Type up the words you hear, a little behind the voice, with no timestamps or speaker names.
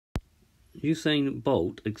Usain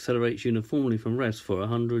Bolt accelerates uniformly from rest for a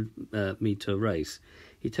 100-metre race.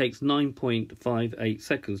 He takes 9.58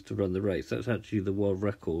 seconds to run the race. That's actually the world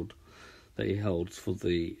record that he holds for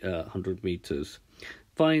the 100 metres.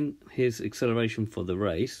 Find his acceleration for the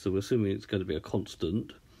race, so we're assuming it's going to be a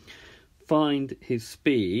constant. Find his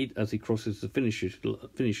speed as he crosses the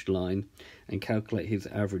finish line and calculate his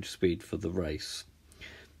average speed for the race.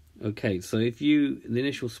 Okay, so the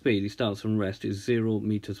initial speed, he starts from rest, is 0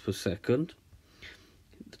 metres per second.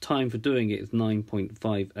 The time for doing it is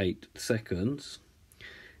 9.58 seconds.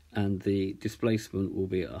 And the displacement will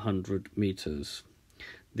be 100 metres.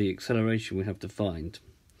 The acceleration we have to find.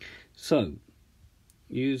 So,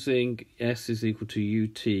 using S is equal to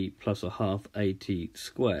UT plus a half AT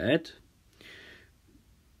squared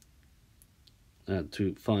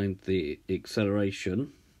to find the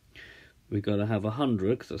acceleration, we've got to have 100,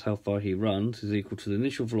 because that's how far he runs, is equal to the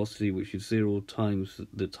initial velocity, which is 0 times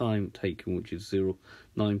the time taken, which is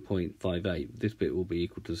 9.58. This bit will be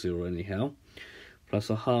equal to 0 anyhow, plus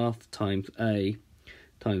a half times A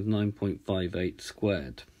times 9.58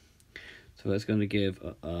 squared. So that's going to give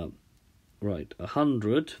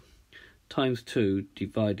 100 times 2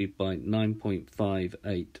 divided by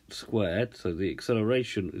 9.58 squared. So the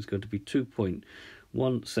acceleration is going to be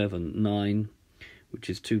 2.179, which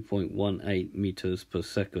is 2.18 meters per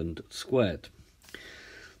second squared.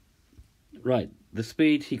 Right, the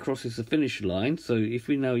speed he crosses the finish line. So if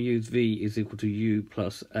we now use V is equal to U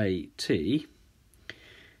plus AT,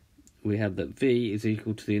 we have that V is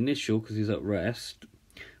equal to the initial, because he's at rest,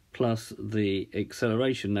 plus the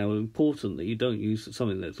acceleration. Now, important that you don't use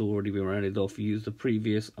something that's already been rounded off. You use the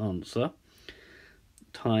previous answer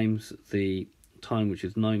times the time, which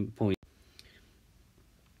is 9.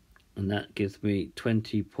 And that gives me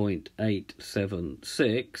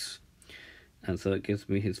 20.876. And so that gives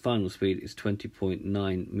me his final speed is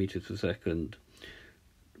 20.9 meters per second.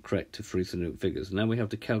 Correct to three significant figures. Now we have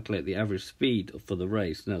to calculate the average speed for the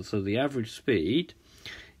race. Now, so the average speed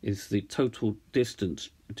is the total distance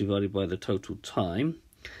divided by the total time.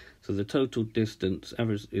 So the total distance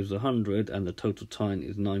average is 100 and the total time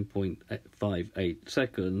is 9.58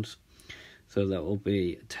 seconds. So that will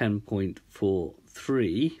be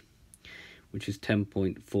 10.43, which is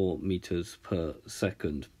 10.4 meters per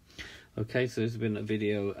second. Okay, so this has been a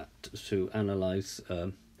video to analyse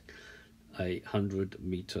a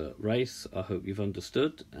 100-metre race. I hope you've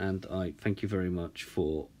understood, and I thank you very much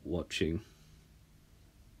for watching.